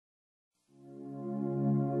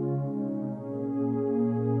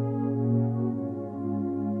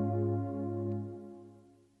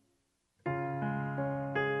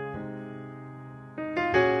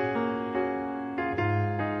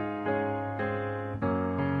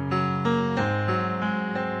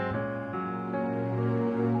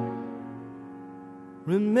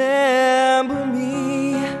Remember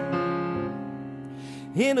me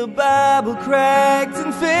in a Bible cracked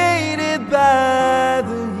and faded by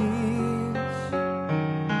the years.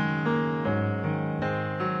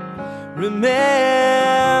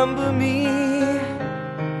 Remember me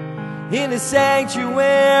in a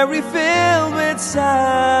sanctuary filled with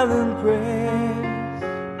silent prayers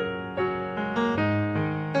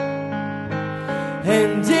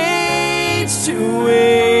and age to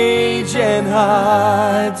age and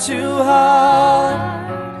heart to heart,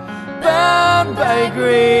 bound by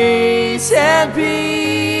grace and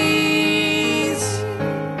peace.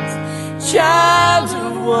 Child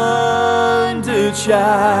of wonder,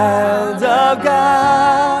 child of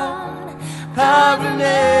God, I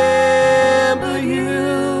remember you.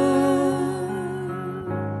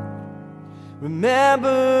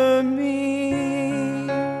 Remember me.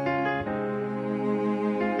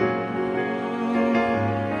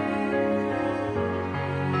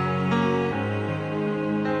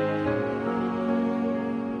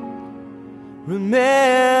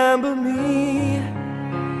 Remember me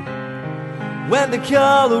when the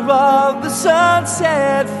color of the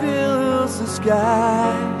sunset fills the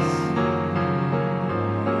skies.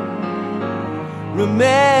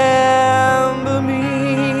 Remember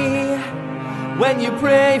me when you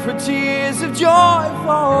pray for tears of joy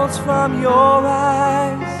falls from your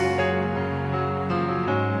eyes.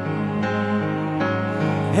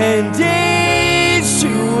 And age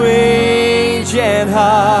to age and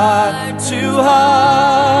heart to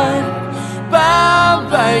heart, bound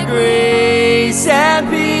by grace and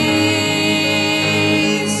peace.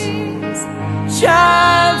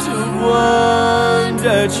 Child of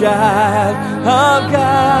wonder, child of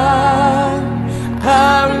God,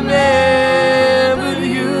 I remember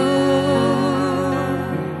you.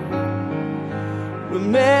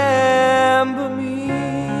 Remember me.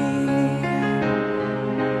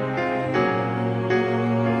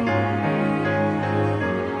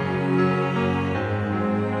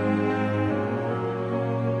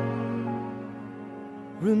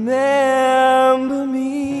 Remember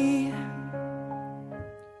me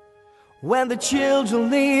when the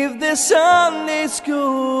children leave their Sunday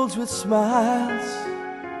schools with smiles.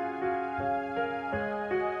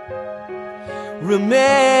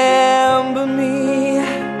 Remember me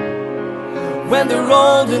when they're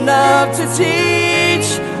old enough to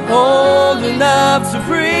teach, old enough to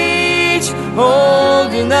preach,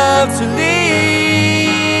 old enough to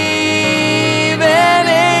leave, and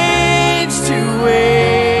age to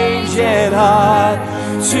age and heart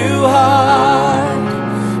to heart,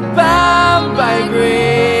 bound by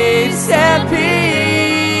grace and peace.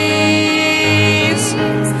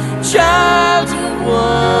 Child of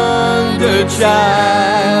wonder,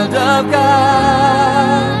 child of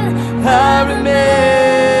God, I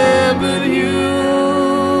remember you.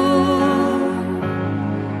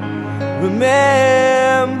 Remember